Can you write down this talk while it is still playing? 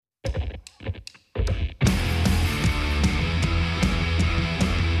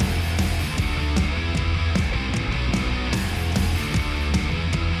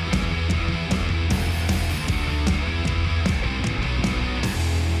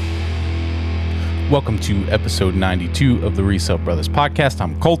Welcome to episode 92 of the Resale Brothers podcast.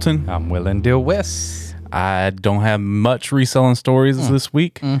 I'm Colton. I'm Willin Deal West. I don't have much reselling stories this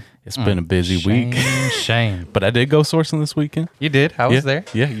week. It's been a busy week. Shame. But I did go sourcing this weekend. You did? I was there.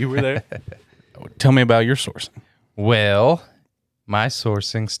 Yeah, you were there. Tell me about your sourcing. Well, my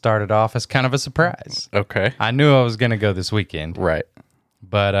sourcing started off as kind of a surprise. Okay. I knew I was going to go this weekend, Right.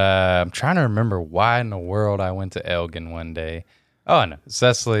 but I'm trying to remember why in the world I went to Elgin one day. Oh, no.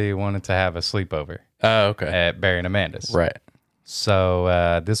 Cecily wanted to have a sleepover Oh, okay. at Barry and Amanda's. Right.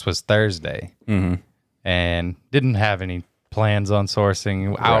 So this was Thursday and didn't have any plans on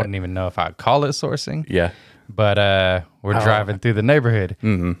sourcing. I Right. don't even know if I'd call it sourcing. Yeah. But we're driving through the neighborhood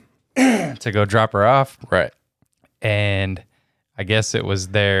to go drop her off. Right. And I guess it was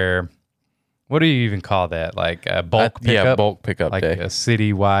their, what do you even call that? Like a bulk pickup? Yeah, bulk pickup like day. a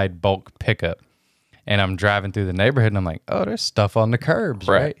citywide bulk pickup. And I'm driving through the neighborhood and I'm like, oh, there's stuff on the curbs,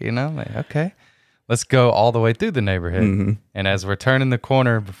 right? You know, like, okay, let's go all the way through the neighborhood. And as we're turning the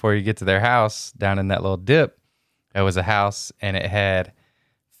corner before you get to their house, down in that little dip, there was a house and it had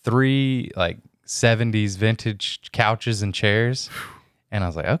 3 like 70s vintage couches and chairs. And I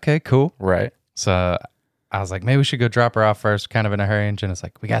was like, okay, cool. Right. So I was like, maybe we should go drop her off first, kind of in a hurry. And Jenna's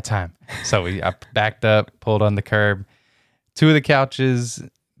like, we got time. So I backed up, pulled on the curb. 2 of the couches,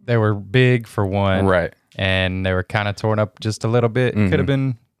 they were big for one. Right. And they were kind of torn up just a little bit. Could have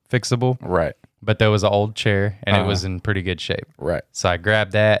been fixable. Right. But there was an old chair and it was in pretty good shape. Right. So I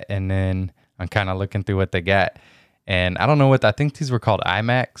grabbed that and then I'm kind of looking through what they got. And I don't know I think these were called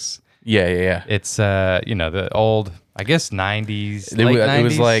IMAX. Yeah. It's, the old, I guess, 90s, It late was, 90s. it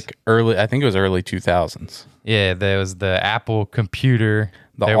was like I think it was early 2000s. Yeah, there was the Apple computer.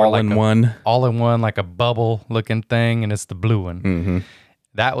 The They were all-in-one. All-in-one, like a bubble-looking thing, and it's the blue one. Mm-hmm.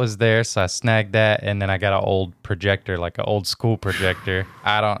 That was there, so I snagged that, and then I got an old projector, like an old school projector.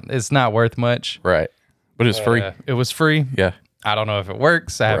 It's not worth much. Right. But it's free. It was free. Yeah. I don't know if it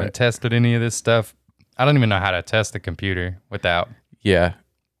works. I haven't tested any of this stuff. I don't even know how to test the computer without. Yeah.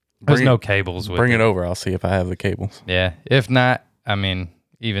 There's no cables with Bring it over. I'll see if I have the cables. Yeah. If not, I mean,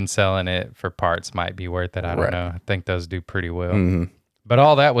 even selling it for parts might be worth it. I don't know. I think those do pretty well. But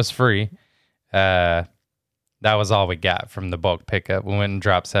all that was free. That was all we got from the bulk pickup. We went and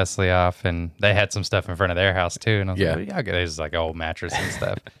dropped Cecily off, and they had some stuff in front of their house too. And I was like, yeah, there's like old mattress and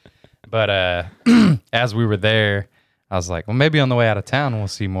stuff. But as we were there, I was like, well, maybe on the way out of town, we'll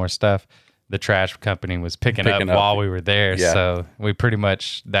see more stuff. The trash company was picking up while we were there. Yeah. So we pretty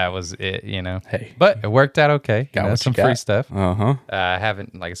much, that was it, you know. Hey. But it worked out okay. Got some free stuff. Uh-huh. I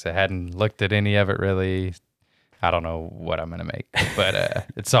haven't, like I said, hadn't looked at any of it really. I don't know what I'm going to make, but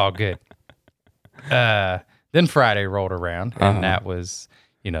it's all good. Then Friday rolled around, and that was,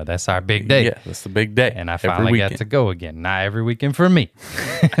 that's our big day. Yeah, that's the big day. And I finally got to go again. Not every weekend for me.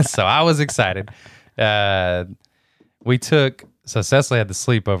 So I was excited. So Cecily had the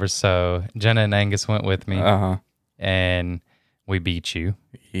sleepover, so Jenna and Angus went with me. And we beat you.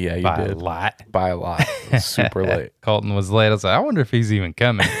 Yeah, you by did. a lot. By a lot. It was super late. Colton was late. I was like, I wonder if he's even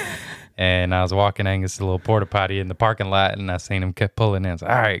coming. And I was walking Angus to a little porta potty in the parking lot, and I seen him kept pulling in. I was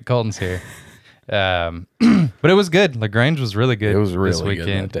like, all right, Colton's here. But it was good. LaGrange was really good. It was really this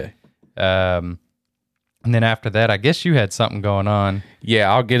weekend. good that day. And then after that, I guess you had something going on.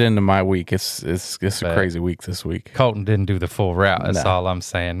 Yeah, I'll get into my week. It's a crazy week this week. Colton didn't do the full route. That's all I'm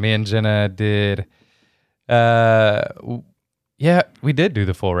saying. Me and Jenna did. Yeah, we did do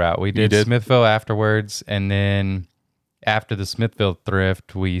the full route. We did Smithville afterwards, and then after the Smithville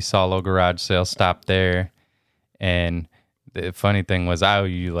thrift, we saw a little garage sale, stopped there, and the funny thing was I owe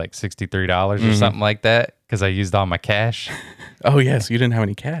you like $63 or something like that because I used all my cash. Oh, yes. You didn't have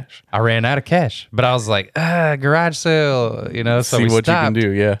any cash. I ran out of cash, but I was like, garage sale, so see we what stopped. you can do,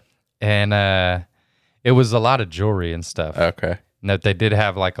 yeah. And it was a lot of jewelry and stuff. Okay. And they did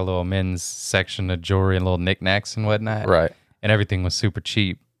have like a little men's section of jewelry and little knickknacks and whatnot. Right. And everything was super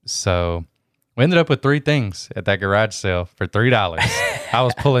cheap. So we ended up with 3 things at that garage sale for $3. I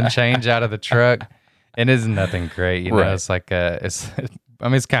was pulling change out of the truck, and it's nothing great. Right. It's like it's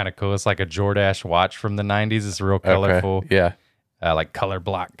kind of cool. It's like a Jordache watch from the 90s. It's real colorful. Okay. Yeah. Like color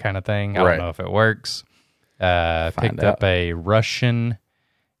block kind of thing. I don't know if it works. Picked up a Russian,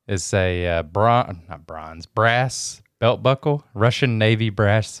 it's a brass belt buckle, Russian Navy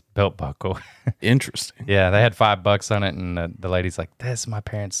brass belt buckle. Interesting. Yeah, they had $5 on it, and the lady's like, "That's my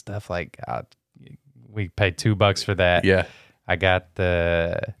parents' stuff." Like, we paid $2 for that. Yeah. I got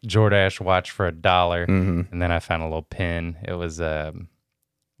the Jordache watch for $1, and then I found a little pin. It was a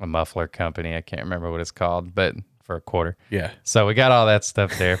muffler company. I can't remember what it's called, but for $0.25. Yeah. So we got all that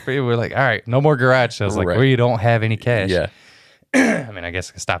stuff there. We were like, all right, no more garage sales. Like, Right. we don't have any cash. Yeah. I mean, I guess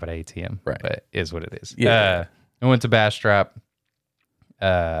I could stop at ATM, Right. but it is what it is. Yeah. I went to Bastrop,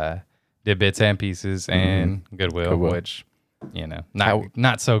 did Bits and Pieces and Goodwill, which,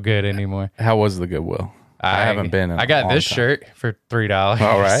 not so good anymore. How was the Goodwill? I haven't been in I got a long this time. shirt for $3.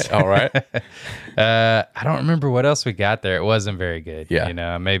 All right. I don't remember what else we got there. It wasn't very good.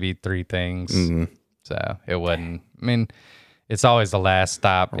 Yeah. Maybe 3 things. So it wasn't. I mean, it's always the last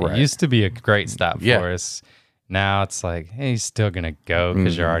stop. Right. It used to be a great stop Yeah. for us. Now it's like, hey, you're still gonna go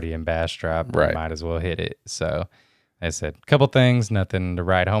because you're already in Bastrop. Right. You might as well hit it. So I said a couple things, nothing to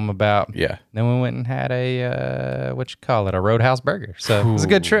write home about. Yeah. Then we went and had a a Roadhouse burger. So it was a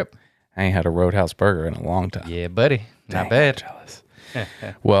good trip. I ain't had a Roadhouse burger in a long time. Yeah, buddy. Not Dang, bad. I'm jealous.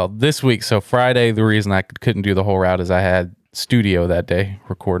 Well, this week, so Friday, the reason I couldn't do the whole route is I had studio that day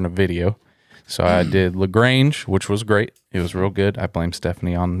recording a video. So I did LaGrange, which was great. It was real good. I blame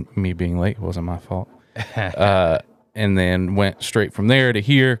Stephanie on me being late. It wasn't my fault. And then went straight from there to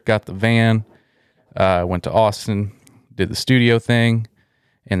here, got the van, went to Austin, did the studio thing.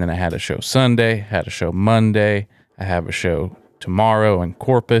 And then I had a show Sunday, had a show Monday. I have a show tomorrow in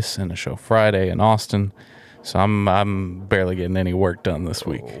Corpus and a show Friday in Austin. So I'm barely getting any work done this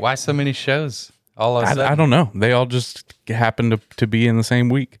week. Why so many shows? All of a sudden? I don't know. They all just happen to be in the same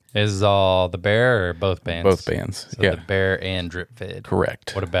week. Is all the Bear or both bands? Both bands. So yeah. the Bear and Drip Fed.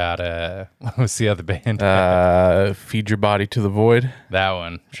 Correct. What about what was the other band? Feed Your Body to the Void. That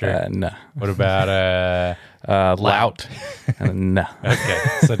one. Sure. No. What about Lout. No. Okay.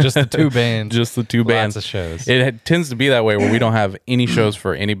 So just the 2 bands. Just the 2 bands. Lots of shows. It tends to be that way where we don't have any shows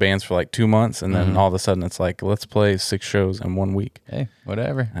for any bands for like 2 months, and then all of a sudden it's like, let's play 6 shows in 1 week. Hey,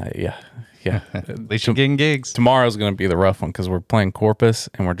 whatever. Yeah. At least you're getting gigs. Tomorrow's going to be the rough one because we're playing Corpus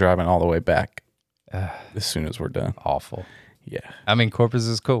and we're driving all the way back as soon as we're done. Awful. Yeah. I mean, Corpus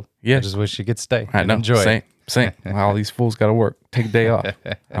is cool. Yeah. I just wish you could stay I and know. enjoy it. Same. All these fools got to work. Take a day off.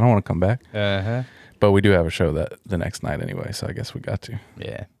 I don't want to come back. Uh-huh. But we do have a show that the next night anyway, so I guess we got to.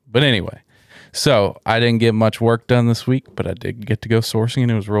 Yeah. But anyway, so I didn't get much work done this week, but I did get to go sourcing,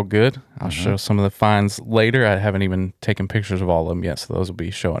 and it was real good. I'll show some of the finds later. I haven't even taken pictures of all of them yet, so those will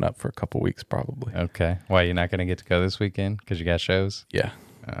be showing up for a couple weeks probably. Okay. Why, you're not going to get to go this weekend because you got shows? Yeah.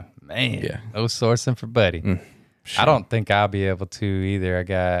 Man. Yeah. No sourcing for Buddy. I don't think I'll be able to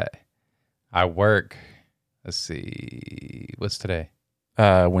either. I work. Let's see. What's today?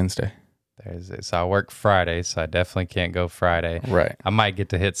 Wednesday. Thursday. So I work Friday, so I definitely can't go Friday. Right. I might get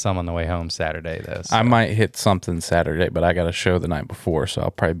to hit some on the way home Saturday, though. So. I might hit something Saturday, but I got a show the night before, so I'll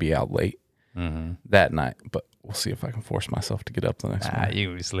probably be out late that night. But we'll see if I can force myself to get up the next morning.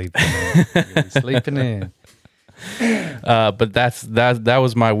 You be sleeping in. You be sleeping in. But that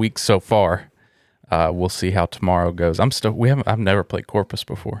was my week so far. We'll see how tomorrow goes. I've never played Corpus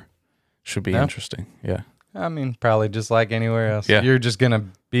before. Should be interesting. Yeah. I mean, probably just like anywhere else. Yeah. You're just gonna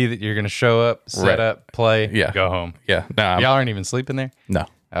you're gonna show up, set up, play, go home. Yeah. No, Y'all aren't even sleeping there? no.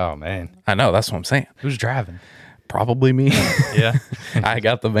 Oh man. I know. That's what I'm saying. Who's driving? Probably me. Yeah. I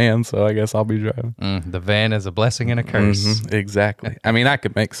got the van, so I guess I'll be driving. The van is a blessing and a curse. Exactly. I mean, I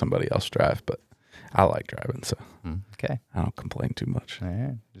could make somebody else drive, but I like driving, so Okay. I don't complain too much. All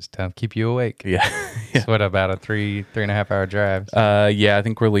right. Just tell them keep you awake. Yeah. So what about a 3.5 hour drive? Yeah, I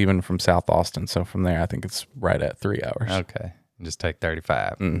think we're leaving from South Austin, so from there I think it's right at 3 hours. Okay. Just take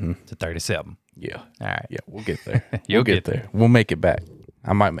 35 to 37. Yeah. All right. Yeah, we'll get there. You'll We'll get there. We'll make it back.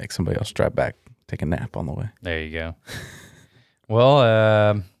 I might make somebody else drive back, take a nap on the way. There you go.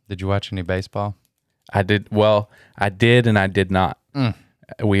 Well, did you watch any baseball? I did. Well, I did and I did not.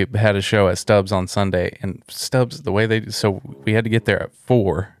 We had a show at Stubbs on Sunday, and Stubbs, the way so we had to get there at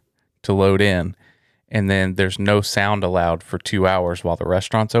 4 to load in, and then there's no sound allowed for 2 hours while the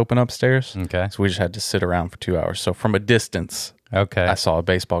restaurant's open upstairs. Okay. So we just had to sit around for 2 hours. So from a distance, Okay. I saw a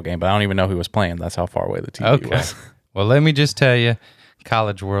baseball game, but I don't even know who was playing. That's how far away the TV was. Well, let me just tell you,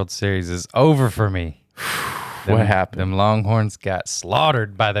 College World Series is over for me. What happened? Them Longhorns got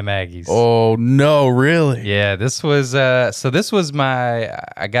slaughtered by the Maggies. Oh, no, really? Yeah, this was I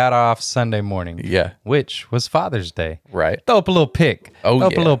got off Sunday morning. Yeah. Which was Father's Day. Right. Throw up a little pic. Oh, Throw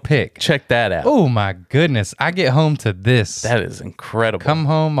up a yeah. little pic. Check that out. Oh my goodness. I get home to this. That is incredible. Come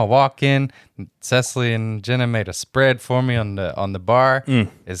home, I walk in, Cecily and Jenna made a spread for me on the bar.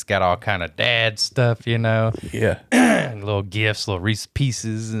 It's got all kind of dad stuff, you know. Yeah. And little gifts, little Reese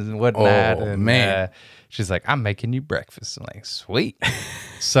pieces and whatnot. Oh, and, man. She's like, I'm making you breakfast. I'm like, sweet.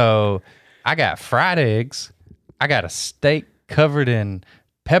 So I got fried eggs. I got a steak covered in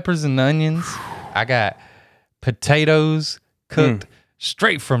peppers and onions. I got potatoes cooked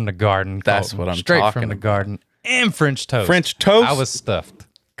straight from the garden. That's Colton. what I'm straight talking from the about. garden. And French toast. French toast? I was stuffed.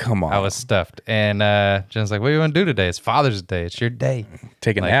 Come on. I was stuffed. And Jen's like, what do you want to do today? It's Father's Day. It's your day.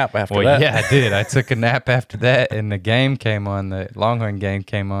 Take a nap after well, that. Yeah, I did. I took a nap after that, and the game came on. The Longhorn game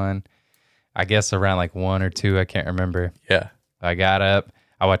came on, I guess around like 1 or 2. I can't remember. Yeah. I got up.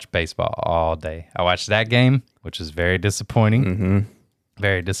 I watched baseball all day. I watched that game, which was very disappointing. Mm-hmm.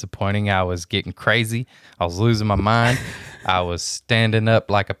 Very disappointing. I was getting crazy. I was losing my mind. I was standing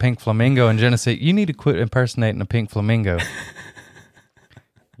up like a pink flamingo, and Jenna said, you need to quit impersonating a pink flamingo.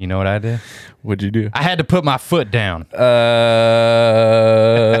 You know what I did? What'd you do? I had to put my foot down.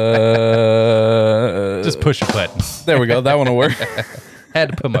 Just push a button. There we go. That one will work. Had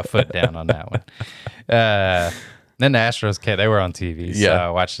to put my foot down on that one. Then the Astros they were on TV, so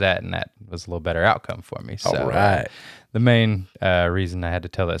I watched that, and that was a little better outcome for me. So, All right. The main reason I had to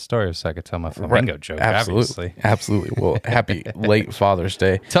tell that story was so I could tell my flamingo joke, obviously. Absolutely. Well, happy late Father's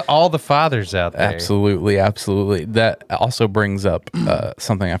Day. To all the fathers out there. Absolutely. That also brings up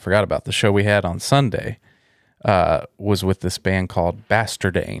something I forgot about. The show we had on Sunday was with this band called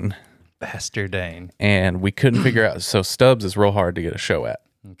Bastardane. Bastardane. And we couldn't figure out. So Stubbs is real hard to get a show at.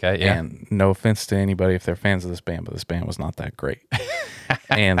 Okay, yeah. And no offense to anybody if they're fans of this band, but this band was not that great.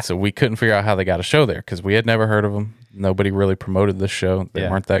 And so we couldn't figure out how they got a show there because we had never heard of them. Nobody really promoted this show. They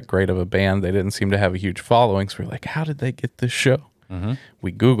weren't that great of a band. They didn't seem to have a huge following. So we're like, how did they get this show? Mm-hmm.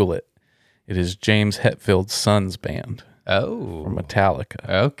 We Google it. It is James Hetfield's son's band. Oh. From Metallica.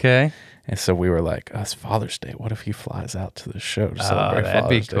 Okay. And so we were like, it's Father's Day. What if he flies out to the show to celebrate that'd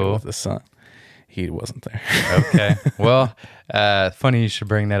Father's be Day cool. with his son? He wasn't there. Okay. Well, funny you should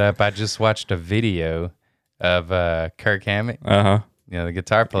bring that up. I just watched a video of Kirk Hammett, the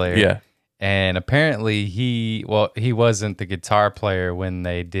guitar player. Yeah. And apparently he wasn't the guitar player when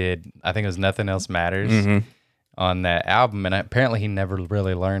they did, I think it was Nothing Else Matters on that album. And apparently he never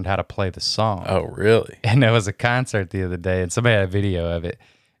really learned how to play the song. Oh, really? And there was a concert the other day, and somebody had a video of it.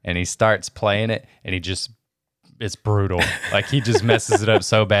 And he starts playing it, and it's brutal. Like, he just messes it up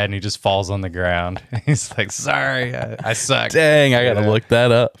so bad, and he just falls on the ground. He's like, sorry, I suck. Dang, I got to look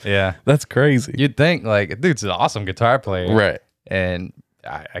that up. Yeah. That's crazy. You'd think, like, dude's an awesome guitar player. Right. And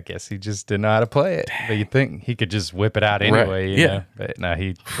I guess he just didn't know how to play it. But you'd think he could just whip it out anyway, you know? But no,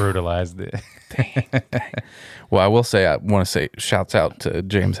 he brutalized it. Dang. Well, I will say, I want to say shouts out to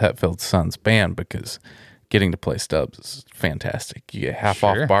James Hetfield's son's band because getting to play Stubbs is fantastic. You get half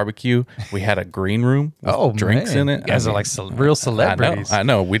off barbecue. We had a green room with drinks in it. You guys are like real celebrities. I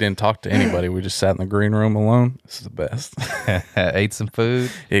know. We didn't talk to anybody. We just sat in the green room alone. This is the best. Ate some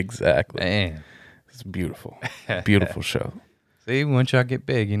food. Exactly. Man. It's beautiful. Beautiful show. See, once y'all get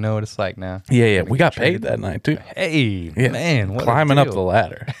big, you know what it's like now. Yeah. We got paid that night, too. Hey, man. What climbing up the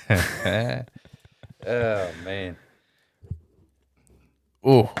ladder. Oh, man.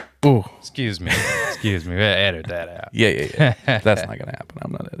 Ooh. Excuse me. We gotta edit that out. Yeah. That's not gonna happen.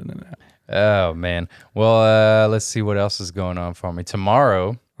 I'm not editing it out. Oh man. Well, let's see what else is going on for me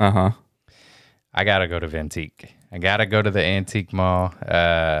tomorrow. I gotta go to Ventique. I gotta go to the antique mall.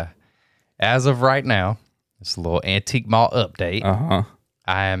 As of right now, it's a little antique mall update.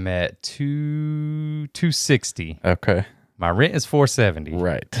 I am at $260. Okay. My rent is $470.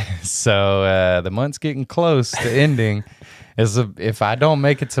 Right. So the month's getting close to ending. If I don't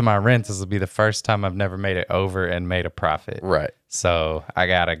make it to my rent, this will be the first time I've never made it over and made a profit. Right. So I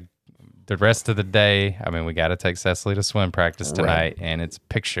gotta the rest of the day. I mean, we gotta take Cecily to swim practice tonight, and it's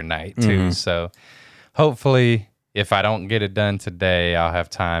picture night too. So hopefully, if I don't get it done today, I'll have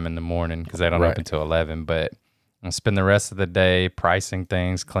time in the morning because they don't open till 11. But I'll spend the rest of the day pricing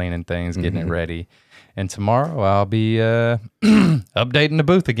things, cleaning things, getting it ready. And tomorrow I'll be updating the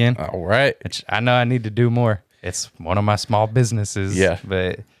booth again. All right. Which I know I need to do more. It's one of my small businesses. Yeah.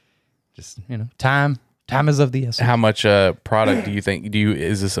 But just, time is of the essence. How much product do you think?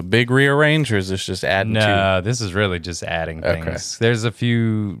 Is this a big rearrange or is this just adding to? No, this is really just adding things. Okay. There's a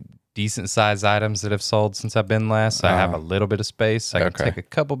few decent size items that have sold since I've been last. So I have a little bit of space. I can take a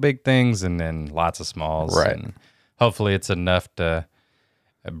couple big things and then lots of smalls. Right. And hopefully it's enough to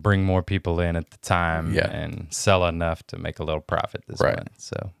bring more people in at the time and sell enough to make a little profit this month.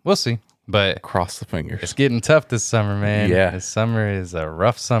 So we'll see. But cross the fingers. It's getting tough this summer, man. Yeah. This summer is a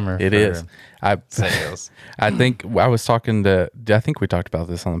rough summer. It is. Sales. I think I was talking to, I think we talked about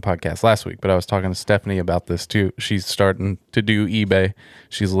this on the podcast last week, but I was talking to Stephanie about this too. She's starting to do eBay.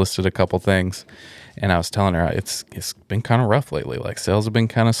 She's listed a couple things. And I was telling her it's been kind of rough lately. Like sales have been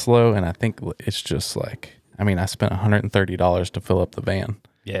kind of slow. And I think it's just like, I spent $130 to fill up the van.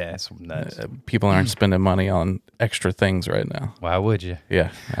 Yeah, it's nuts. People aren't spending money on extra things right now. Why would you? Yeah,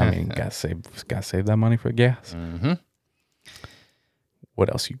 gotta save that money for gas. Mm-hmm.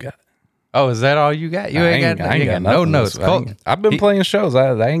 What else you got? Oh, is that all you got? You I ain't got no nothing notes. I've been playing shows.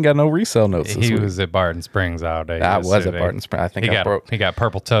 I ain't got no resale notes this He week. was at Barton Springs all day. I was at yesterday. Barton Springs. I think He got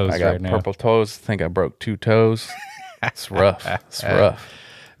purple toes I got right now. purple toes. I think I broke 2 toes. It's rough. It's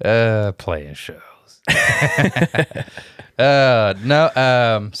rough. Playing shows.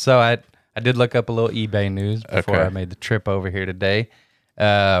 No. So I did look up a little eBay news before Okay. I made the trip over here today.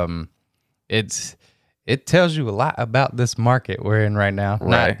 It tells you a lot about this market we're in right now.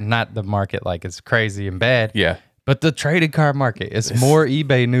 Right. Not the market like it's crazy and bad. Yeah. But the trading card market. It's more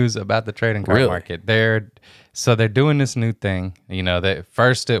eBay news about the trading card Really? market. They're doing this new thing. You know, that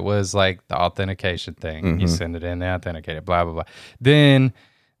first it was like the authentication thing. Mm-hmm. You send it in, they authenticate it, blah, blah, blah. Then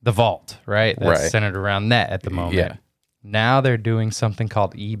the vault, right? That's Right. centered around that at the moment. Yeah. Now they're doing something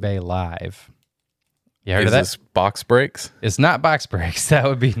called eBay Live. You heard Is of that? this box breaks? It's not box breaks. That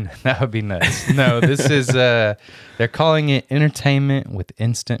would be nuts. No, this is they're calling it entertainment with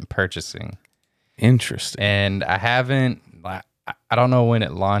instant purchasing. Interesting. And I don't know when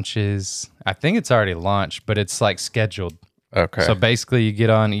it launches. I think it's already launched, but it's like scheduled. Okay. So basically you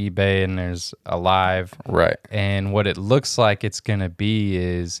get on eBay and there's a live, right. and what it looks like it's going to be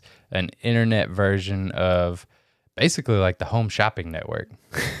is an internet version of basically like the Home Shopping Network.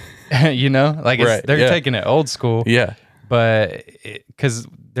 You know, like Right, they're yeah. taking it old school. Yeah. But because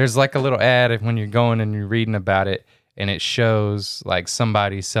there's like a little ad when you're going and you're reading about it, and it shows like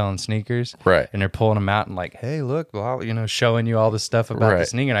somebody selling sneakers, Right. and they're pulling them out and like, hey, look, well, you know, showing you all the stuff about the Right.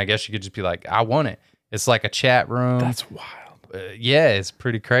 sneaker. And I guess you could just be like, I want it. It's like a chat room. That's wild. Yeah, it's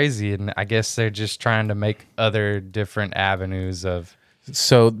pretty crazy. And I guess they're just trying to make other different avenues of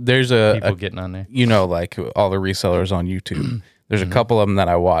So there's people a getting on there. you know, like all the resellers on YouTube. There's a couple of them that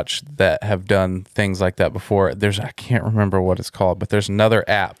I watch that have done things like that before. I can't remember what it's called, but there's another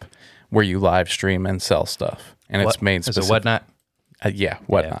app where you live stream and sell stuff, and it's made Is it specific. Whatnot? Yeah,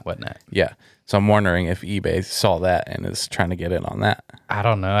 whatnot. Yeah, Whatnot. Yeah. So I'm wondering if eBay saw that and is trying to get in on that. I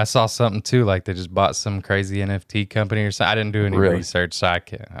don't know. I saw something too, like they just bought some crazy NFT company or something. I didn't do any Really? research, so I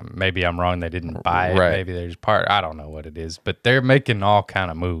can, maybe I'm wrong. They didn't buy it. Right. Maybe they're just part. I don't know what it is, but they're making all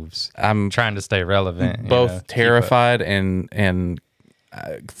kind of moves. I'm Trying to stay relevant. both you know, keep terrified and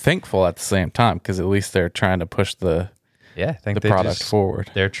thankful at the same time, because at least they're trying to push the Yeah, I think product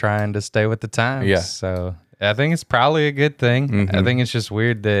forward. They're trying to stay with the times. Yeah. So I think it's probably a good thing. I think it's just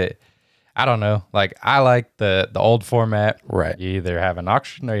weird that I don't know. Like I like the old format. Right. You either have an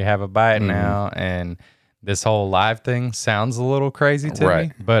auction or you have a buy it now, and this whole live thing sounds a little crazy to Right.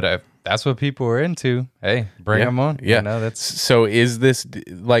 me. But if that's what people are into, hey, bring them on. Yeah. You know, that's So is this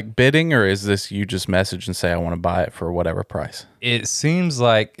like bidding, or is this you just message and say I want to buy it for whatever price? it seems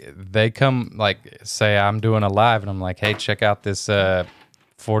like they come like say I'm doing a live and I'm like, hey, check out this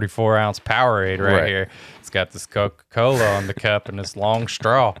 44-ounce Powerade right here. It's got this Coca-Cola on the cup and this long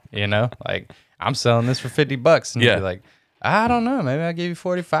straw, you know? Like I'm selling this for $50 and you'd Yeah. be like, I don't know, maybe I'll give you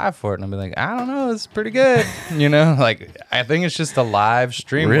 45 for it. And I'll be like, I don't know, it's pretty good. You know, like I think it's just a live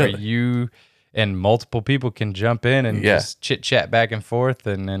stream where Really? you and multiple people can jump in and Yeah. just chit chat back and forth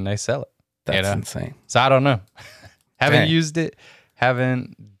and then they sell it. That's you know? insane. So I don't know. Haven't Dang. used it. I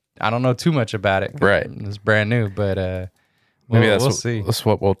don't know too much about it. 'cause Right. It's brand new, but Maybe we'll that's see. That's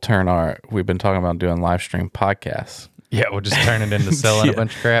what we'll turn we've been talking about doing live stream podcasts. Yeah, we'll just turn it into selling Yeah. a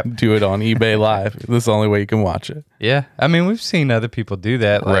bunch of crap. Do it on eBay Live. This is the only way you can watch it. Yeah. I mean, we've seen other people do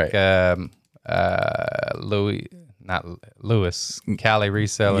that. Like Right. Lewis, Cali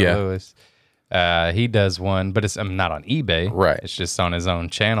reseller Yeah. Lewis. He does one, but it's not on eBay. Right. It's just on his own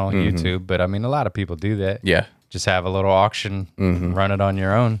channel, YouTube. But I mean, a lot of people do that. Yeah. Just have a little auction, run it on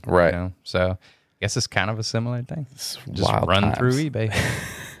your own. Right. You know? So I guess it's kind of a similar thing. It's Just wild run times. through eBay.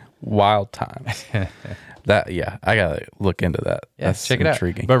 Wild times. I gotta look into that. Yeah, That's check it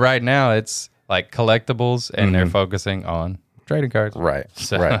intriguing. out. But right now it's like collectibles and they're focusing on trading cards. Right.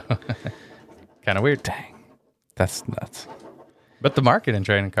 So Right. kind of weird. Dang. That's nuts. But the market in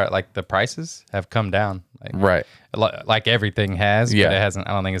trading card, like the prices have come down. Like, Right. like everything has, Yeah. but it hasn't.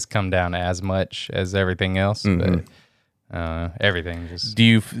 I don't think it's come down as much as everything else. But everything just.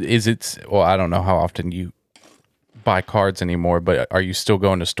 Well, I don't know how often you buy cards anymore, but are you still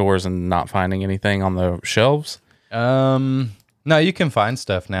going to stores and not finding anything on the shelves? No, you can find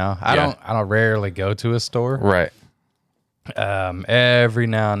stuff now. I Yeah. don't rarely go to a store. Right. Every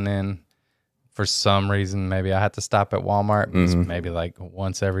now and then, for some reason, maybe I have to stop at Walmart. It's maybe like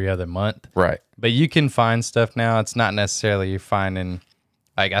once every other month. Right. But you can find stuff now. It's not necessarily you're finding,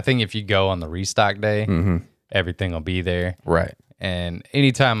 like, I think if you go on the restock day, everything will be there. Right. And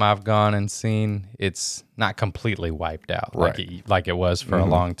anytime I've gone and seen, it's not completely wiped out like it was for a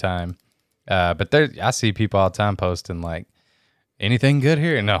long time. But I see people all the time posting like, anything good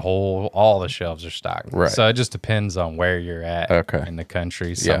here? And all the shelves are stocked. Right. So it just depends on where you're at in the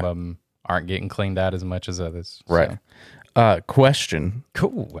country. Some Yeah. of them aren't getting cleaned out as much as others. Right. So. Question.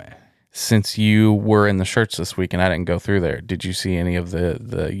 Cool. Since you were in the shirts this week and I didn't go through there, did you see any of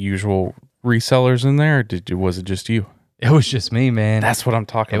the usual resellers in there, or was it just you? It was just me, man. That's what I'm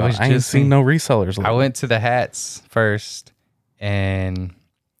talking about. was I ain't just seen me. no resellers. I went to the hats first, and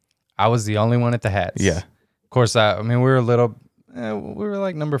I was the only one at the hats. Yeah. Of course, I mean, we were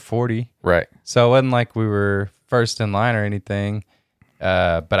like number 40. Right. So it wasn't like we were first in line or anything.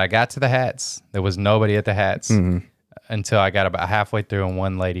 But I got to the hats. There was nobody at the hats until I got about halfway through, and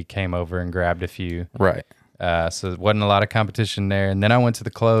one lady came over and grabbed a few. Right. So there wasn't a lot of competition there. And then I went to the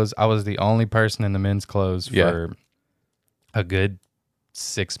clothes. I was the only person in the men's clothes for a good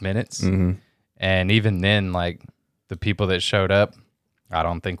 6 minutes. And even then, like, the people that showed up, I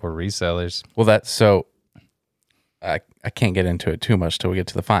don't think were resellers. Well, I can't get into it too much till we get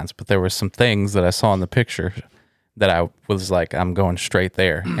to the fines, but there were some things that I saw in the picture that I was like, I'm going straight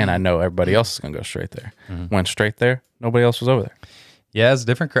there, and I know everybody else is going to go straight there. Went straight there. Nobody else was over there. Yeah, it's a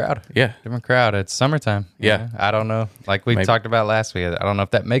different crowd. Yeah. Different crowd. It's summertime. Yeah. know? I don't know. Like we talked about last week, I don't know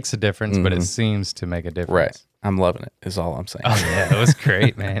if that makes a difference, but it seems to make a difference. Right. I'm loving it, is all I'm saying. Oh, yeah. It was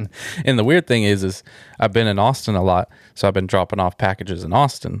great, man. And the weird thing is I've been in Austin a lot, so I've been dropping off packages in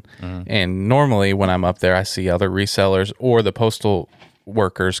Austin. And normally when I'm up there, I see other resellers or the postal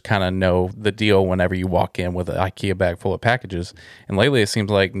workers kind of know the deal whenever you walk in with an IKEA bag full of packages. And lately it seems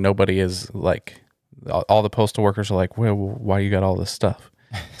like nobody is like, all the postal workers are like, well, why you got all this stuff?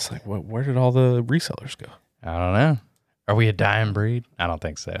 It's like, well, where did all the resellers go? I don't know. Are we a dying breed? I don't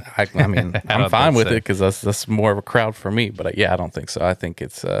think so. I mean, I'm fine with it because that's more of a crowd for me. But I don't think so. I think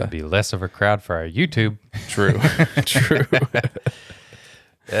it's be less of a crowd for our YouTube. True, true.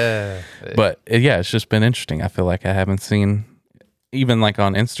 But yeah, it's just been interesting. I feel like I haven't seen, even like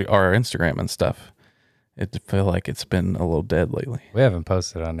on Instagram and stuff. I feel like it's been a little dead lately. We haven't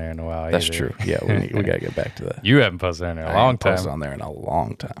posted on there in a while. That's either. true. Yeah, we got to get back to that. You haven't posted on there in a I long haven't time. posted on there in a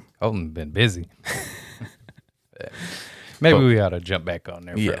long time. Colton been busy. Maybe we ought to jump back on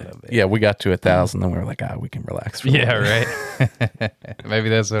there for a little bit. Yeah, we got to 1,000, then we were like, we can relax. For a Yeah, little bit. right. Maybe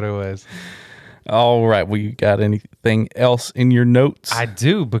that's what it was. All right. We got anything else in your notes? I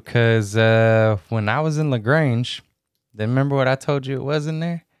do, because when I was in LaGrange, then remember what I told you it was in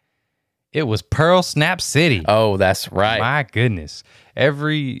there? It was Pearl Snap City. Oh, that's right. My goodness.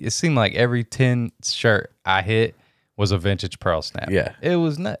 It seemed like every 10 shirt I hit was a vintage Pearl Snap. Yeah. It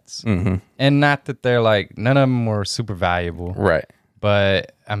was nuts. And not that they're like, none of them were super valuable. Right.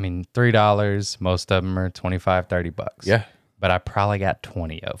 But I mean, $3, most of them are $25, $30. Yeah. But I probably got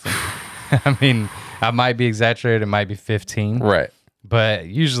 20 of them. I mean, I might be exaggerated. It might be 15. Right. But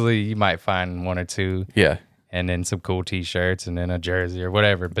usually you might find one or two. Yeah. And then some cool T-shirts and then a jersey or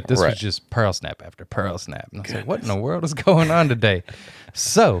whatever. But this was just Pearl Snap after Pearl Snap. And I was like, what in the world is going on today?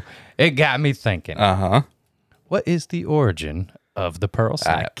 So it got me thinking. What is the origin of the Pearl I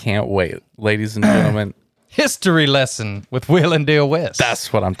Snap? can't wait. Ladies and gentlemen, History lesson with Will and Dale West.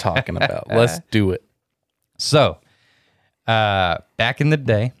 that's what I'm talking about. Let's do it. So, back in the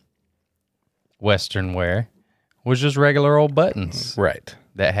day, Western wear was just regular old buttons Right.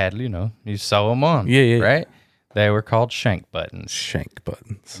 that had, you sew them on. Yeah. Right? They were called shank buttons. Shank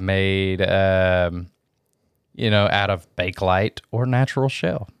buttons. Made, out of Bakelite or natural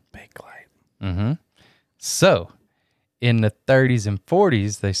shell. Bakelite. So, in the 30s and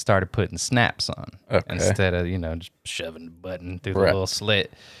 40s, they started putting snaps on instead of, just shoving the button through the little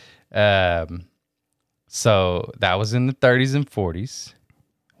slit. So that was in the 30s and 40s.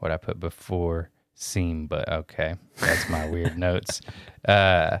 What I put before seam, but okay, that's my weird notes.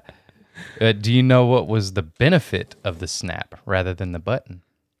 Do you know what was the benefit of the snap rather than the button?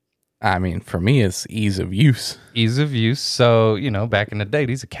 I mean, for me, it's ease of use. Ease of use. So, back in the day,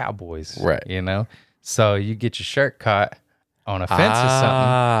 these are cowboys. Right. So you get your shirt caught on a fence or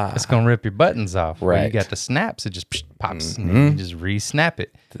something, it's going to rip your buttons off. Where you Right. got the snaps, it just pops and you just re-snap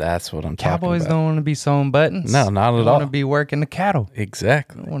it. That's what I'm talking Cowboys about. don't want to be sewing buttons. No, not at They all. want to be working the cattle.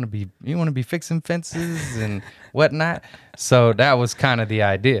 Exactly. You want to be fixing fences and whatnot. So that was kind of the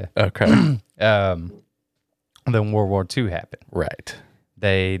idea. Okay. Then World War II happened. Right.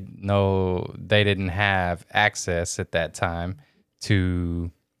 They didn't have access at that time to.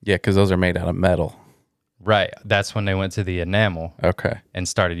 Yeah, because those are made out of metal. Right. That's when they went to the enamel Okay. and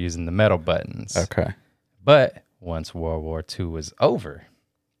started using the metal buttons. Okay. But once World War II was over,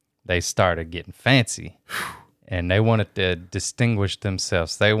 they started getting fancy and they wanted to distinguish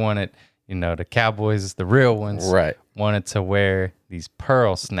themselves. They wanted, the cowboys, the real ones, Right. wanted to wear these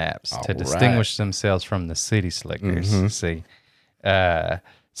pearl snaps to distinguish themselves from the city slickers. See,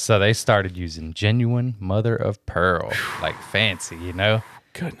 So they started using genuine mother of pearl, like fancy, you know?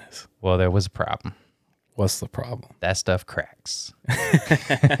 Goodness. Well, there was a problem. What's the problem? That stuff cracks.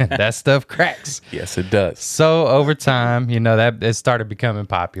 That stuff cracks. Yes, it does. So over time, you know, that it started becoming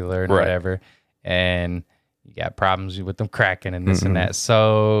popular and Right. whatever. And you got problems with them cracking and this and that.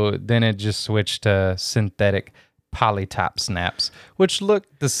 So then it just switched to synthetic polytop snaps, which look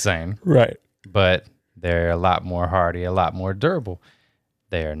the same, Right. but they're a lot more hardy, a lot more durable.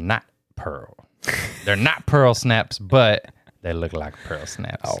 They are not pearl. They're not pearl snaps, but they look like pearl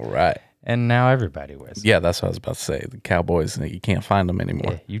snaps. All right. And now everybody wears them. Yeah, that's what I was about to say. The Cowboys, you can't find them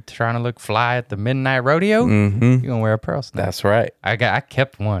anymore. Yeah, you trying to look fly at the midnight rodeo? Mm-hmm. You're gonna wear a pearl snap. That's right. I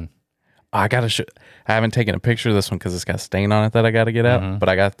kept one. I gotta show. I haven't taken a picture of this one because it's got a stain on it that I got to get out. But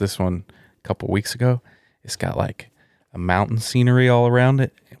I got this one a couple weeks ago. It's got like a mountain scenery all around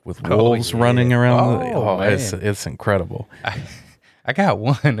it with wolves running around. It's incredible. I got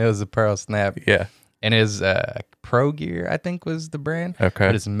one. It was a pearl snap. Yeah. And it's Pro Gear, I think was the brand. Okay.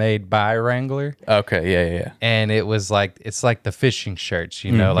 But it's made by Wrangler. Okay. Yeah. And it was like, it's like the fishing shirts,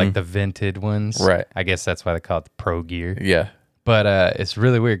 you know, like the vented ones. Right. I guess that's why they call it the Pro Gear. Yeah. But it's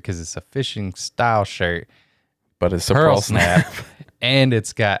really weird because it's a fishing style shirt, But it's a pearl snap, and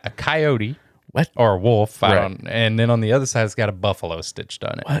it's got a coyote. What? Or a wolf. Right. And then on the other side, it's got a buffalo stitched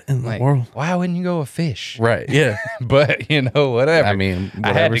on it. What in the Like, world? why wouldn't you go with fish? Right. Yeah. But, you know, whatever. I mean,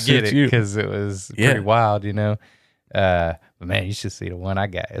 I had whatever to get suits it you. because it was pretty wild, you know. But man, you should see the one I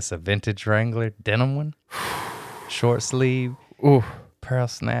got. It's a vintage Wrangler denim one, short sleeve, Ooh. pearl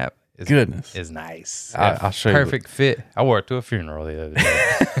snap. Goodness. Is nice. I'll show you. Perfect fit. I wore it to a funeral the other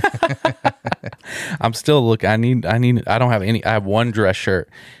day. I'm still looking. I don't have any. I have one dress shirt,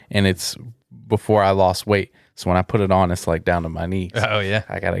 and it's before I lost weight. So when I put it on, it's like down to my knees. Oh yeah.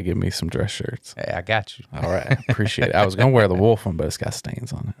 I gotta give me some dress shirts. Hey, I got you. All right, I appreciate it. I was gonna wear the wolf one, but it's got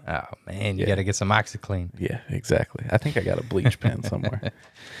stains on it. Oh man, you got to get some OxyClean. Yeah, exactly. I think I got a bleach pen somewhere.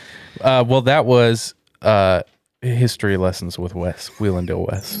 Well, that was history lessons with Wes, Wheelendale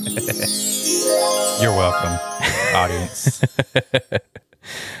Wes. You're welcome, audience.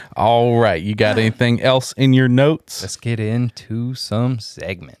 All right, you got anything else in your notes? Let's get into some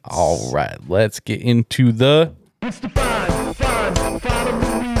segments. All right, let's get into the. It's the find of the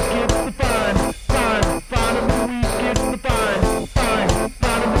week. It's the find of the week. It's the find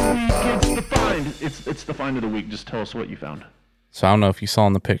of the week. It's the find. It's the find of the week. Just tell us what you found. So I don't know if you saw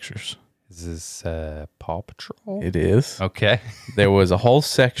in the pictures. Is this Paw Patrol? It is. Okay. There was a whole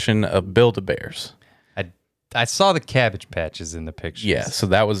section of Build-A-Bears. I saw the Cabbage Patches in the pictures. Yeah, so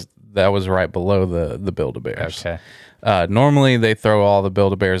that was right below the Build-A-Bears. Okay. Normally they throw all the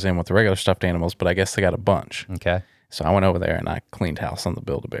Build-A-Bears in with the regular stuffed animals, but I guess they got a bunch. Okay. So I went over there and I cleaned house on the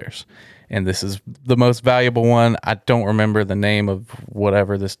Build-A-Bears. And this is the most valuable one. I don't remember the name of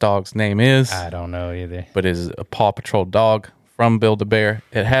whatever this dog's name is, I don't know either. but it is a Paw Patrol dog from Build-A-Bear.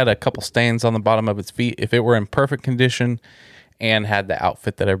 It had a couple stains on the bottom of its feet. If it were in perfect condition and had the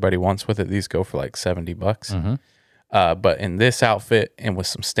outfit that everybody wants with it, these go for like $70. But in this outfit and with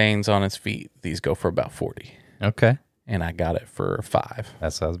some stains on its feet, these go for about $40. Okay. And I got it for $5.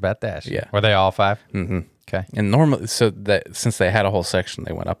 That's what I was about to ask you. Yeah. Were they all 5? Mm-hmm. Okay. And normally, so that since they had a whole section,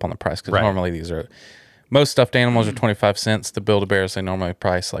 they went up on the price because Right. normally these are most stuffed animals are 25 cents. The Build-A-Bears they normally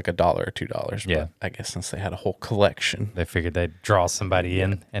price like $1 or $2. Yeah. But I guess since they had a whole collection, They figured they'd draw somebody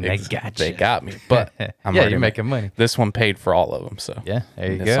in, and they got you. They got me. But I'm Yeah, already you're making money. This one paid for all of them, so Yeah,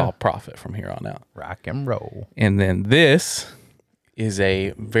 there you it's go. all profit from here on out. Rock and roll. And then this is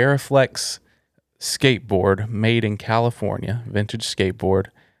a Veriflex skateboard made in California, vintage skateboard.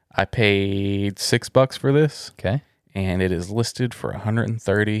 I paid $6 for this, Okay. and it is listed for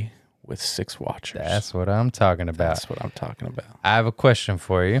 $130 with 6 watchers. That's what I'm talking about. That's what I'm talking about. I have a question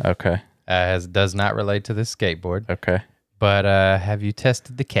for you. Okay. Does not relate to this skateboard, Okay. but have you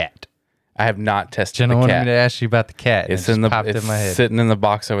tested the cat? I have not tested Jenna the wanted cat. me to ask you about the cat. and It's it in just the popped it's in my head. sitting in the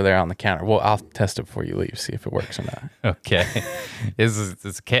box over there on the counter. Well, I'll test it before you leave, see if it works or not. Okay. It's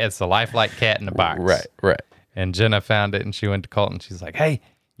a cat. It's a lifelike cat in a box. Right. And Jenna found it, and she went to Colton. She's like, "Hey,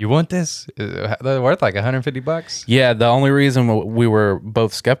 you want this? They're worth like $150." Yeah, the only reason we were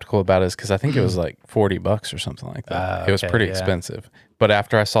both skeptical about it is because I think it was like $40 or something like that. It was okay, pretty yeah. expensive. But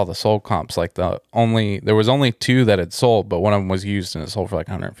after I saw the sold comps, like there was only 2 that had sold, but one of them was used and it sold for like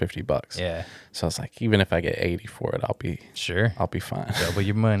 $150. Yeah. So I was like, even if I get 80 for it, I'll be Sure. fine. Double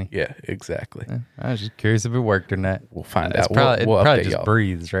your money. Yeah, exactly. I was just curious if it worked or not. We'll find It's out. probably, We'll it probably update just y'all.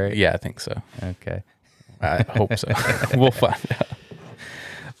 breathes, right? Yeah, I think so. Okay. I hope so. We'll find out.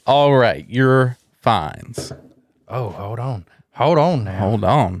 All right, your fines. Oh, hold on. Hold on now. Hold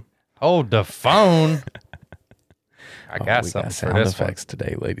on. Hold the phone. I got we something got for sound this one. effects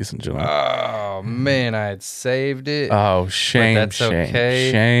today, ladies and gentlemen. Oh man, I had saved it. Oh, shame, that's shame,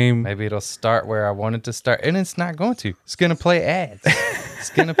 okay. shame. Maybe it'll start where I want it to start, and it's not going to. It's gonna play ads. It's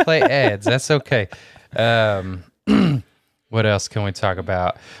gonna play ads. That's okay. What else can we talk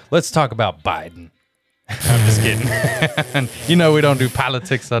about? Let's talk about Biden. I'm just kidding. You know we don't do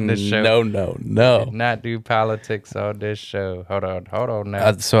politics on this show. No. Not do politics on this show. Hold on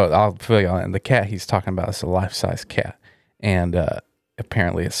now. So I'll fill you on. The cat he's talking about is a life-size cat, and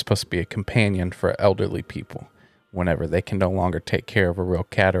apparently it's supposed to be a companion for elderly people. Whenever they can no longer take care of a real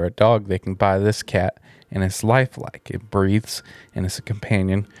cat or a dog, they can buy this cat, and it's lifelike. It breathes, and it's a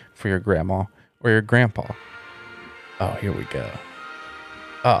companion for your grandma or your grandpa. Oh, here we go.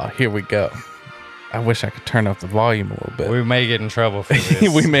 I wish I could turn up the volume a little bit. We may get in trouble for this.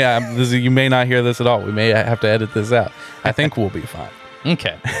 You may not hear this at all. We may have to edit this out. I think we'll be fine.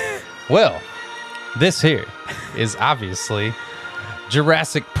 Okay. Well, this here is obviously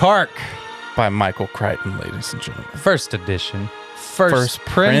Jurassic Park. By Michael Crichton, ladies and gentlemen. First edition. First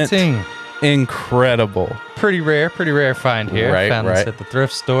print. printing. Incredible. Pretty rare find here. Right, Found this at the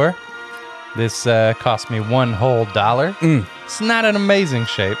thrift store. This cost me $1 whole. It's not an amazing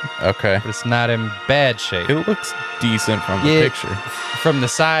shape, Okay. but it's not in bad shape. It looks decent from the picture. From the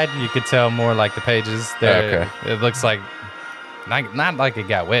side, you could tell more like the pages. Okay. It looks like, not like it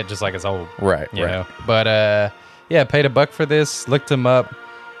got wet, just like it's old. Right, You right. know? But yeah, paid $1 for this, looked them up,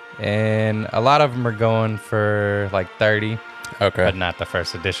 and a lot of them are going for like 30, Okay. but not the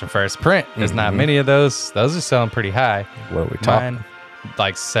first edition, first print. There's not many of those. Those are selling pretty high. What are we talking? Mine,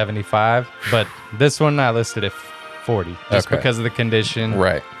 like 75, but this one I listed at 40 just Okay. because of the condition.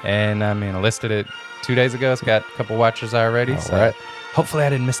 Right. And I mean, I listed it 2 days ago. It's got a couple watchers already. So right. hopefully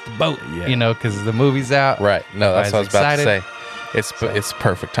I didn't miss the boat, Yeah. Because the movie's out. Right. No, that's what I was about to say. Excited. It's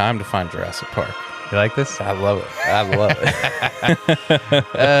perfect time to find Jurassic Park. You like this? I love it.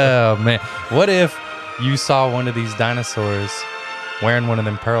 Oh, man. What if you saw one of these dinosaurs wearing one of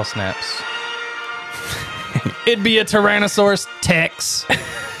them pearl snaps? It'd be a Tyrannosaurus Tex.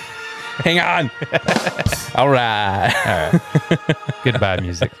 Hang on. All right. Goodbye,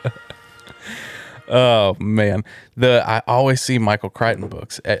 music. Oh man, I always see Michael Crichton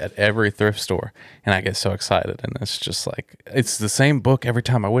books at every thrift store, and I get so excited. And it's just like it's the same book every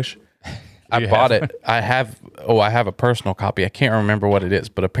time. I wish I bought it. I have a personal copy. I can't remember what it is,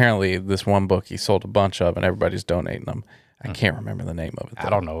 but apparently this one book he sold a bunch of, and everybody's donating them. I can't remember the name of it. I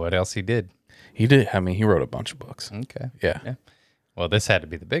don't know what else he did. He did. I mean, he wrote a bunch of books. Okay. Yeah. Well, this had to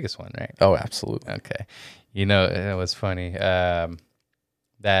be the biggest one, right? Oh, absolutely. Okay. You know, it was funny. That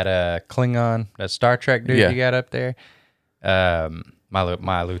Klingon, that Star Trek dude you got up there,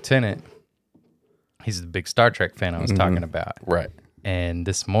 my lieutenant, he's the big Star Trek fan I was talking about. Right. And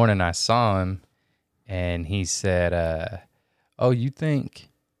this morning I saw him, and he said, oh, you think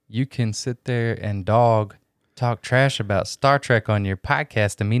you can sit there and talk trash about Star Trek on your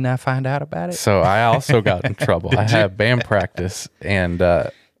podcast and me not find out about it? So I also got in trouble. I had band practice, and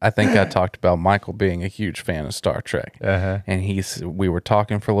I think I talked about Michael being a huge fan of Star Trek. And we were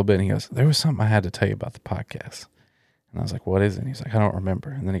talking for a little bit, and he goes, there was something I had to tell you about the podcast. And I was like, what is it? And he's like, I don't remember.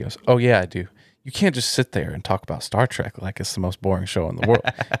 And then he goes, oh, yeah, I do. You can't just sit there and talk about Star Trek like it's the most boring show in the world.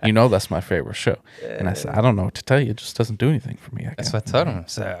 You know that's my favorite show. And I said, I don't know what to tell you. It just doesn't do anything for me. That's what I told him.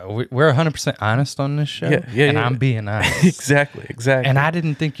 So we're 100% honest on this show. And I'm being honest. Exactly. And I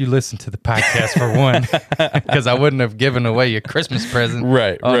didn't think you listened to the podcast for one, because I wouldn't have given away your Christmas present on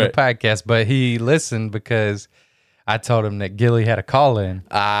the podcast. But he listened because I told him that Gilly had a call in.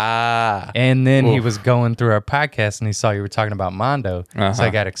 And then he was going through our podcast and he saw you were talking about Mondo. So I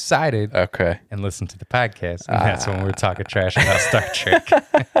got excited and listened to the podcast. And that's when we were talking trash about Star Trek.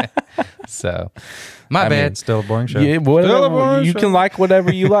 So, I mean, still a boring show. Yeah, whatever, you can like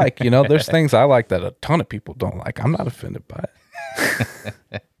whatever you like. You know, there's things I like that a ton of people don't like. I'm not offended by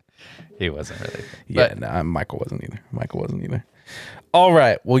it. He wasn't really. Yeah, no, Michael wasn't either. All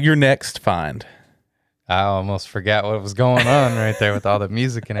right. Well, your next find. I almost forgot what was going on right there with all the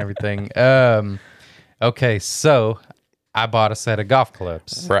music and everything. Okay, so I bought a set of golf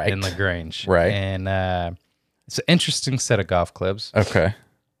clubs in LaGrange. Right. And it's an interesting set of golf clubs. Okay.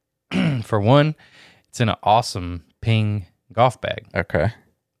 For one, it's in an awesome Ping golf bag. Okay.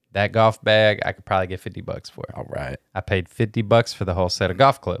 That golf bag, I could probably get $50 for. All right. I paid $50 for the whole set of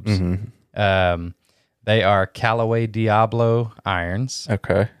golf clubs. They are Callaway Diablo irons.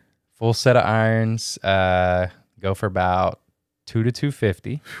 Okay. Full set of irons go for about $200 to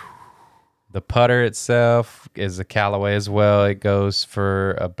 $250. The putter itself is a Callaway as well. It goes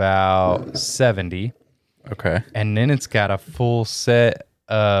for about $70. Okay. And then it's got a full set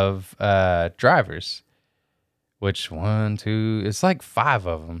of drivers, which one, two, it's like 5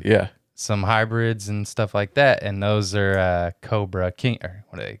 of them. Yeah. Some hybrids and stuff like that. And those are Cobra King, or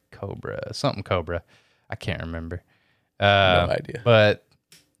what are they? Cobra. I can't remember. No idea. But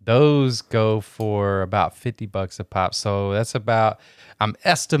those go for about $50 a pop. So that's about, I'm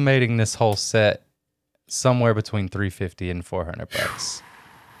estimating this whole set somewhere between $350 and $400.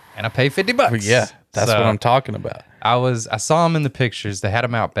 And I paid $50. Yeah, that's what I'm talking about. I saw them in the pictures. They had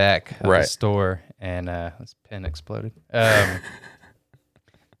them out back of the Right. store, and this pen exploded.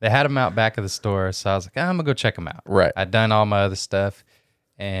 They had them out back of the store, so I was like, I'm gonna go check them out. Right. I'd done all my other stuff,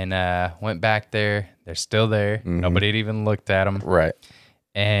 and went back there. They're still there. Nobody had even looked at them. Right.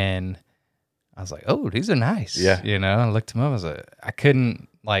 And I was like, oh, these are nice. Yeah. You know, I looked them up. I was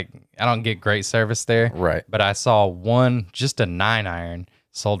like, I don't get great service there. Right. But I saw one, just a 9-iron,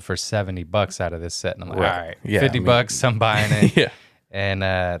 sold for $70 out of this set. And I'm like, Right. all right, Yeah, $50, I'm buying it. Yeah. And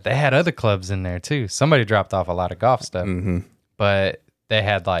they had other clubs in there too. Somebody dropped off a lot of golf stuff. But they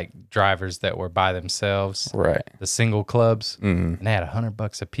had like drivers that were by themselves. Right. The single clubs, and they had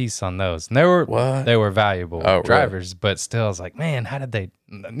 $100 a piece on those, and they were valuable Oh, drivers. But still, I was like, man, how did they?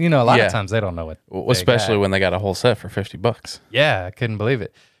 You know, a lot Yeah. of times they don't know what. Well, especially when they got a whole set for $50. Yeah, I couldn't believe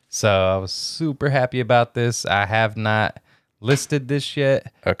it. So I was super happy about this. I have not listed this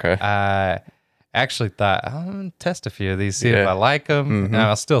yet. Okay. I actually thought I'm gonna test a few of these, see if Yeah. I like them. And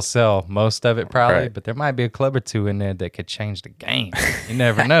I'll still sell most of it probably, Right. but there might be a club or two in there that could change the game. You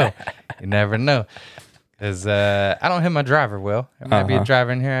never know. You never know. Because I don't hit my driver well. There might be a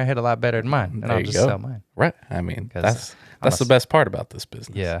driver in here I hit a lot better than mine, and There I'll you just go. sell mine. Right. I mean, 'Cause that's the best part about this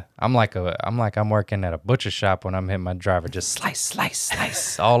business. Yeah, I'm like I'm working at a butcher shop when I'm hitting my driver, just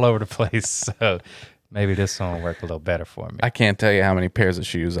slice all over the place. So maybe this one will work a little better for me. I can't tell you how many pairs of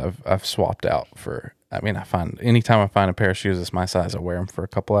shoes I've swapped out for. I mean, anytime I find a pair of shoes that's my size, I wear them for a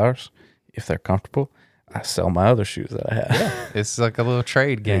couple hours. If they're comfortable, I sell my other shoes that I have. It's like a little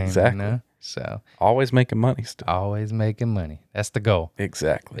trade game, Exactly. you know? So Always making money still. always making money. That's the goal.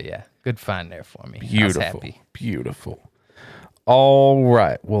 Exactly. But yeah, good find there for me. I was Beautiful. happy. Beautiful. All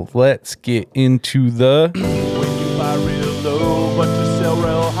right. Well, let's get into the. When you buy real low, but you sell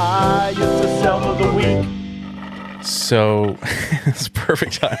real high, it's a sell of the week. So it's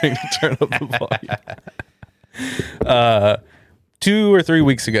perfect timing to turn up the volume. 2 or 3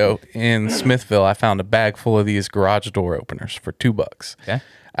 weeks ago in Smithville, I found a bag full of these garage door openers for $2. Okay.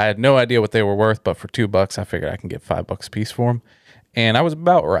 I had no idea what they were worth, but for $2, I figured I can get $5 a piece for them. And I was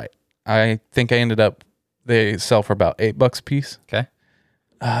about right. I think I ended up, they sell for about $8 a piece. Okay.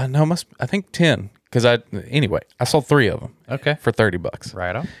 No, I think 10. Because I sold 3 of them. Okay. For $30.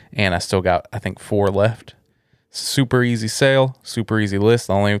 Right on. And I still got, I think, 4 left. Super easy sale, super easy list.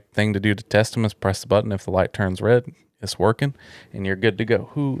 The only thing to do to test them is press the button. If the light turns red, it's working, and you're good to go.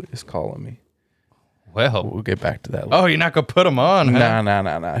 Who is calling me? Well, We'll get back to that. oh, you're not going to put them on, huh?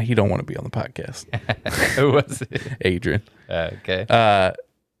 Nah. He don't want to be on the podcast. Who was it? Adrian. Okay.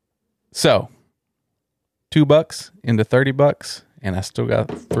 So, $2 into $30, and I still got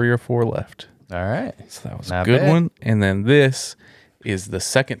 3 or 4 left. All right. So that was Not a good bad. one. And then this is the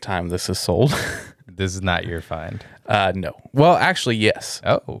second time this is sold. This is not your find. No. Well, actually, yes.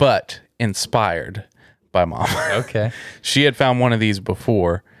 Oh. But inspired by Mom. Okay. She had found one of these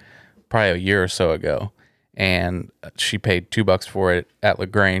before, probably a year or so ago, and she paid $2 for it at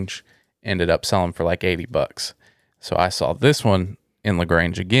LaGrange, ended up selling for like $80. So I saw this one in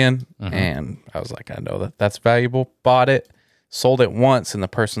LaGrange again, and I was like, I know that's valuable. Bought it, sold it once, and the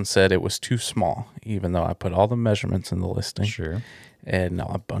person said it was too small, even though I put all the measurements in the listing. Sure. And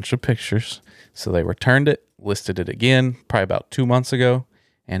a bunch of pictures. So they returned it, listed it again, probably about 2 months ago,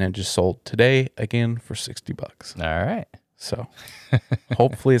 and it just sold today again for $60. All right. So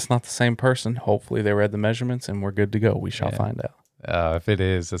hopefully it's not the same person. Hopefully they read the measurements and we're good to go. We shall find out. If it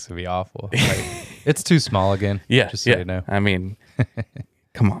is, this would be awful. Like, it's too small again. Yeah. Just so yeah. you know. I mean,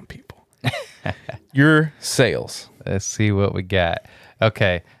 come on, people. Your sales. Let's see what we got.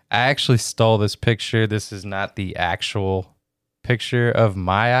 Okay. I actually stole this picture. This is not the actual picture of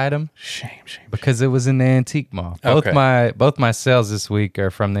my item Shame. because it was in the antique mall. Both Okay. my sales this week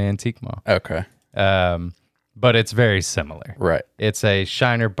are from the antique mall. Okay. But it's very similar. Right. It's a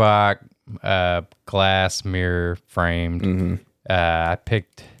Shiner Bock glass mirror framed.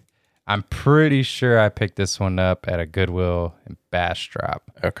 I'm pretty sure I picked this one up at a Goodwill in Bastrop,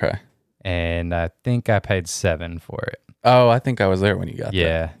 Okay. and I think I paid $7 for it. Oh, I think I was there when you got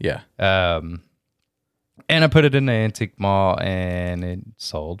Yeah. that. Yeah. And I put it in the antique mall, and it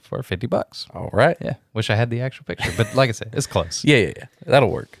sold for $50. All right. Yeah, wish I had the actual picture, but like I said, it's close. Yeah. That'll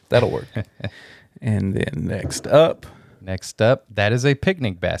work. And then next up, Next up, that is a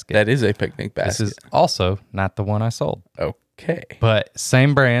picnic basket. That is a picnic This basket. is also not the one I sold, Okay. but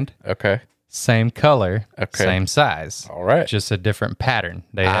same brand, Okay. same color, Okay. same size. All right. Just a different pattern.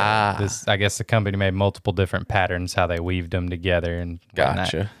 They this. I guess the company made multiple different patterns, how they weaved them together and whatnot.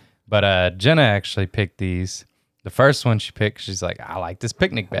 Gotcha. But Jenna actually picked these. The first one she picked, she's like, I like this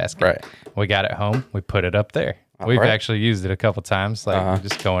picnic basket. Right. We got it home. We put it up there. We've right. actually used it a couple times, like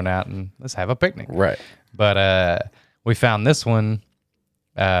just going out and let's have a picnic. Right. But we found this one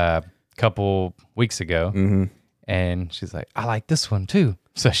a couple weeks ago, and she's like, I like this one too.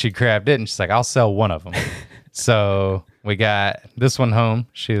 So she grabbed it and she's like, I'll sell one of them. So we got this one home.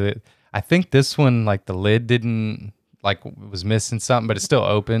 I think this one, like the lid didn't, like was missing something, but it still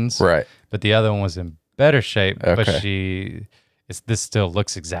opens. Right. But the other one was in better shape, but Okay. this still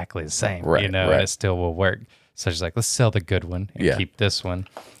looks exactly the same, Right, you know, right. and it still will work. So she's like, let's sell the good one and Yeah. keep this one.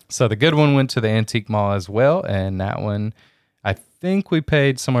 So the good one went to the antique mall as well, and that one, I think we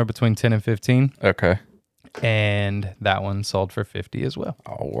paid somewhere between 10 and 15, Okay. and that one sold for 50 as well.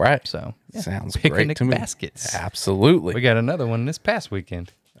 All right. So yeah, Sounds great picnic to me. baskets. Absolutely. We got another one this past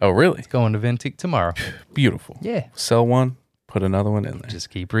weekend. Oh, really? Going to Ventique tomorrow. Beautiful. Yeah. Sell one, put another one in there.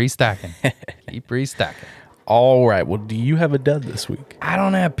 Just keep restocking. Keep restocking. All right. Well, do you have a dud this week? I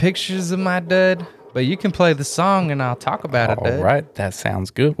don't have pictures of my dud, but you can play the song and I'll talk about it. All Dud. right. That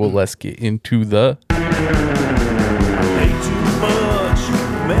sounds good. Well, let's get into the. Pay too much,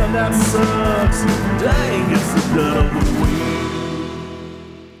 man, that sucks. Dang, it's the dud of the week.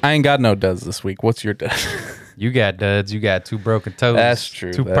 I ain't got no duds this week. What's your dud? You got duds. You got two broken toes. That's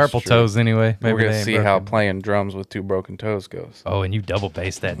true, Two that's purple true. toes anyway. Maybe We're they going to ain't see how broken. playing drums with two broken toes goes. Oh, and you double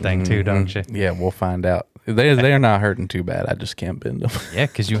bass that thing too, don't you? Yeah, we'll find out. They're not hurting too bad. I just can't bend them. Yeah,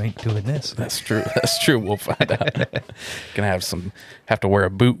 because you ain't doing this. That's true. That's true. We'll find out. Gonna have to wear a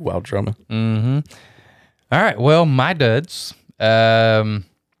boot while drumming. All right. Well, my duds.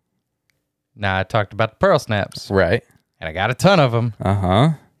 Now I talked about the pearl snaps, Right. and I got a ton of them. Uh-huh.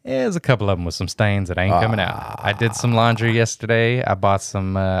 Yeah, there's a couple of them with some stains that ain't coming out. I did some laundry yesterday. I bought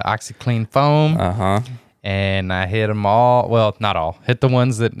some OxyClean foam, Uh-huh. and I hit them all. Well, not all. Hit the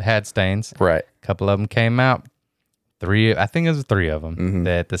ones that had stains. Right. A couple of them came out. I think it was 3 of them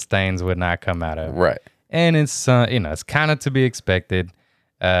that the stains would not come out of. Right. And it's it's kind of to be expected.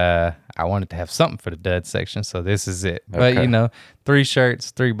 I wanted to have something for the dud section, so this is it. But Okay. 3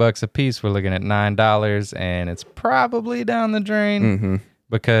 shirts, $3 a piece. We're looking at $9, and it's probably down the drain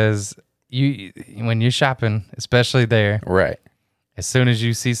because when you're shopping, especially there, Right. as soon as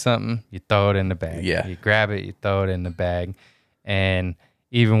you see something, you throw it in the bag. Yeah. You grab it, you throw it in the bag, and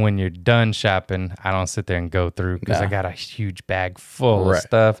even when you're done shopping, I don't sit there and go through because I got a huge bag full of Right.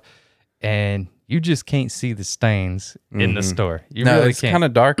 stuff, and you just can't see the stains in the store. You No, really it's can't. kind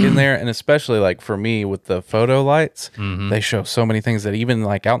of dark in there, and especially like for me with the photo lights, they show so many things that even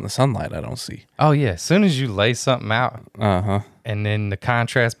like out in the sunlight I don't see. Oh yeah, as soon as you lay something out, Uh-huh. and then the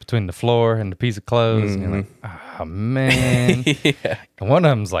contrast between the floor and the piece of clothes, and you're like, oh man. Yeah. And one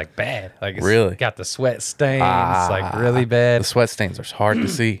of them's like bad, like it's Really? got the sweat stains, like really bad. The sweat stains are hard to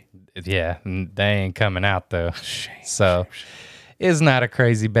see. Yeah, they ain't coming out though. So it's not a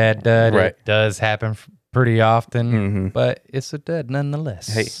crazy bad dud. Right. It does happen pretty often, but it's a dud nonetheless.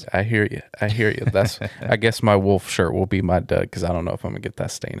 Hey, I hear you. I hear you. That's I guess my wolf shirt will be my dud because I don't know if I'm gonna get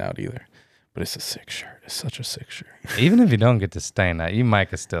that stain out either. But it's a sick shirt. It's such a sick shirt. Even if you don't get the stain out, you might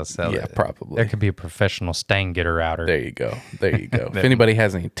could still sell Yeah, it. probably. There could be a professional stain getter outer. There you go. There you go. If anybody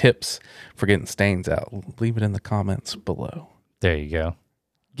has any tips for getting stains out, leave it in the comments below. There you go.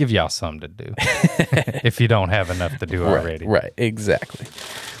 Give y'all something to do if you don't have enough to do already. Right. Exactly.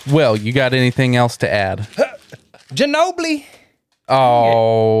 Well, you got anything else to add? Ginobili.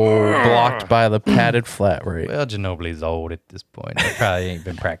 Oh, blocked by the padded flat rate. Well, Ginobili's old at this point. He probably ain't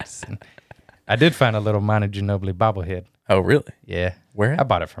been practicing. I did find a little minor Ginobili bobblehead. Oh, really? Yeah. Where? I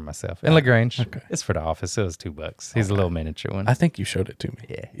bought it for myself in LaGrange. Okay. It's for the office. It was $2. He's a little miniature one. I think you showed it to me.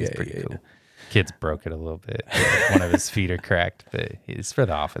 Yeah, it's pretty cool. Kids broke it a little bit. One of his feet are cracked, but it's for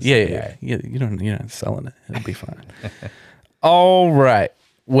the office. Yeah. You're not selling it. It'll be fine. All right.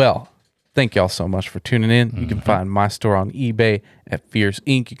 Well, thank y'all so much for tuning in. You can find my store on eBay at Fierce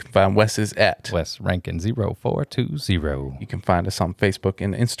Inc. You can find Wes's at Wes Rankin 0420. You can find us on Facebook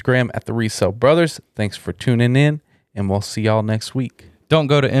and Instagram at The Resell Brothers. Thanks for tuning in, and we'll see y'all next week. Don't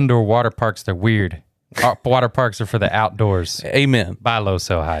go to indoor water parks. They're weird. Water parks are for the outdoors. Amen. Buy low,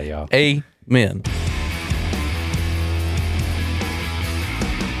 sell high, y'all. Amen.